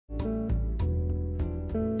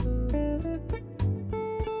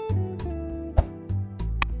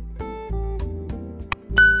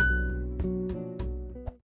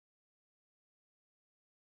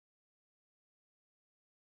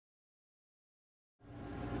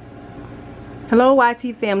Hello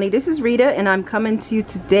YT family, this is Rita and I'm coming to you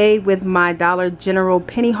today with my Dollar General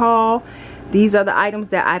penny haul. These are the items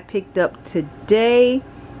that I picked up today.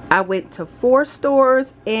 I went to 4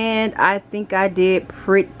 stores and I think I did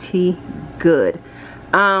pretty good.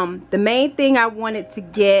 The main thing I wanted to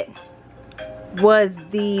get was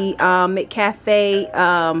the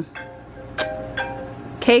McCafe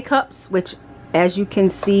K-Cups, which as you can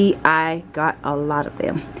see I got a lot of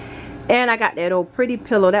them. And I got that old pretty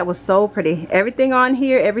pillow. That was so pretty. Everything on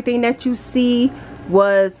here, everything that you see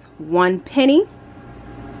was 1 penny.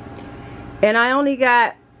 And I only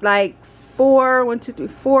got like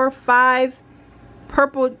 4, 5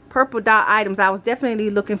 purple dot items. I was definitely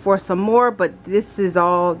looking for some more, but this is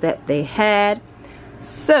all that they had.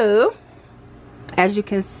 So, as you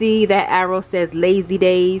can see, that arrow says Lazy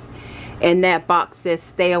Days and that box says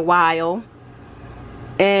Stay a While.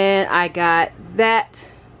 And I got that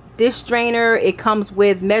dish drainer. It comes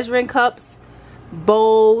with measuring cups,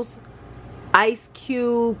 bowls, ice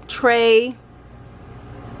cube tray,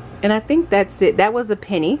 and I think that's it. That was a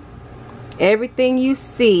penny. Everything you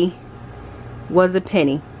see was a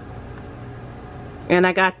penny. And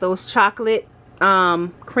I got those chocolate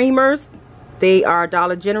creamers. They are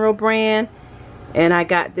Dollar General brand. And I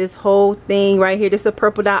got this whole thing right here. This is a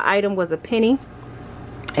purple dot item, was a penny.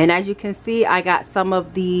 And as you can see, I got some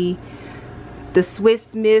of the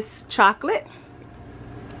Swiss Miss chocolate.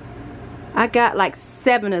 I got like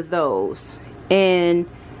 7 of those. And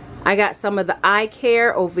I got some of the eye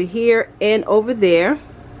care over here and over there.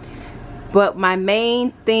 But my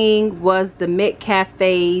main thing was the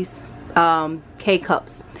McCafe's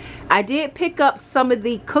K-Cups. I did pick up some of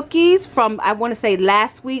the cookies from, I want to say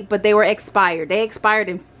last week, but they were expired. They expired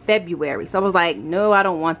in February. So I was like, no, I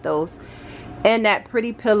don't want those. And that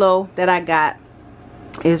pretty pillow that I got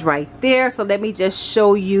is right there. So let me just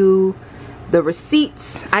show you the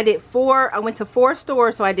receipts. I went to 4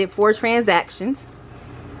 stores, so I did 4 transactions.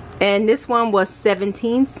 And this one was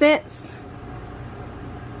 17 cents.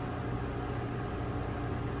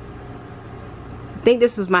 I think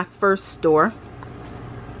this was my first store.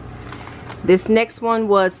 This next one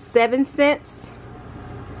was 7 cents.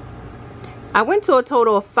 I went to a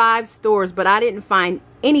total of 5 stores, but I didn't find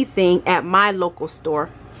anything at my local store.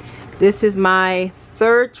 This is my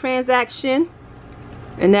 3rd transaction,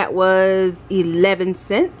 and that was 11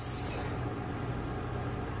 cents.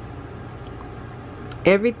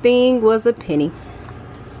 Everything was a penny.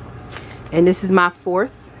 And this is my 4th,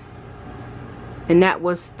 and that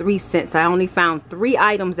was 3 cents. I only found 3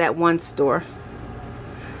 items at one store.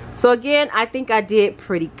 So again, I think I did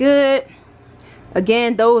pretty good.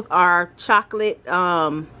 Again, those are chocolate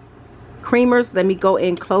creamers. Let me go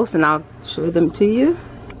in close and I'll show them to you.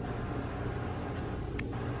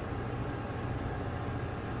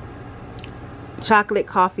 Chocolate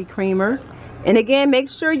coffee creamer. And again, make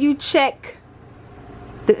sure you check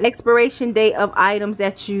the expiration date of items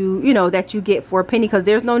that you get for a penny, because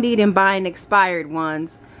there's no need in buying expired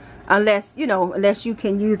ones unless you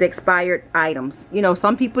can use expired items.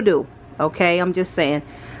 Some people do. Okay, I'm just saying,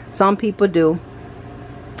 some people do.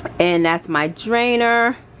 And that's my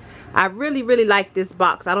drainer. I really like this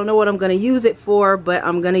box. I don't know what I'm going to use it for, but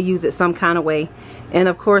I'm going to use it some kind of way. And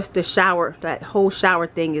of course the shower, that whole shower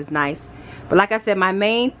thing is nice. But like I said, my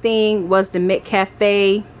main thing was the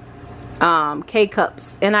McCafe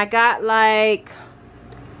K-Cups. And I got like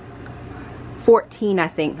 14, I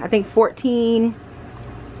think 14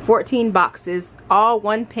 boxes, all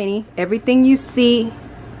 1 penny. Everything you see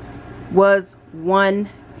was 1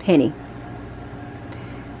 penny.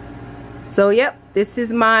 So yep, this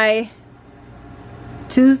is my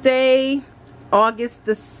Tuesday, August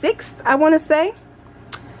the 6th, I want to say,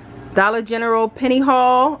 Dollar General penny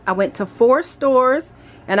haul. I went to 4 stores,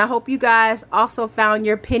 and I hope you guys also found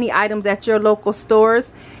your penny items at your local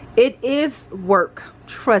stores. It is work,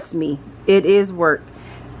 trust me, it is work.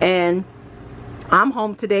 And I'm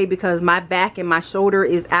home today because my back and my shoulder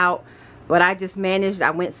is out, but I just managed.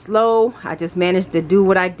 I went slow. I just managed to do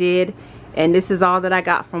what I did. And this is all that I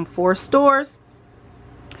got from 4 stores.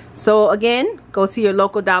 So again, go to your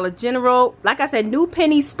local Dollar General. Like I said, new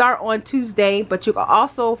pennies start on Tuesday, but you can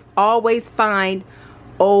also always find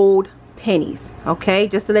old pennies. Okay,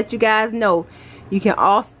 just to let you guys know, you can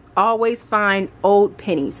also always find old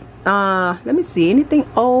pennies. Let me see, anything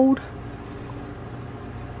old?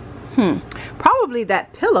 Probably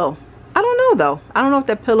that pillow. I don't know though. I don't know if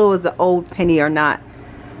that pillow is an old penny or not.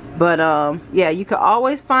 But yeah, you can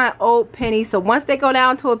always find old pennies. So once they go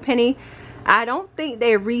down to a penny, I don't think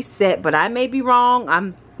they reset, but I may be wrong.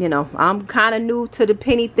 I'm you know, I'm kind of new to the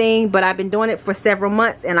penny thing, but I've been doing it for several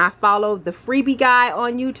months, and I follow the freebie guy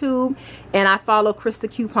on YouTube, and I follow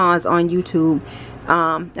Krista Coupons on YouTube,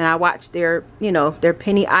 and I watch their, you know, their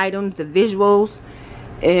penny items, the visuals,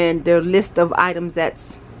 and their list of items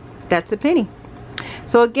that's a penny.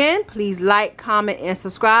 So again, please like, comment, and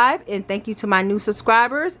subscribe, and thank you to my new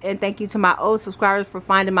subscribers, and thank you to my old subscribers for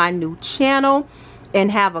finding my new channel,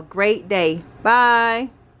 and have a great day. Bye.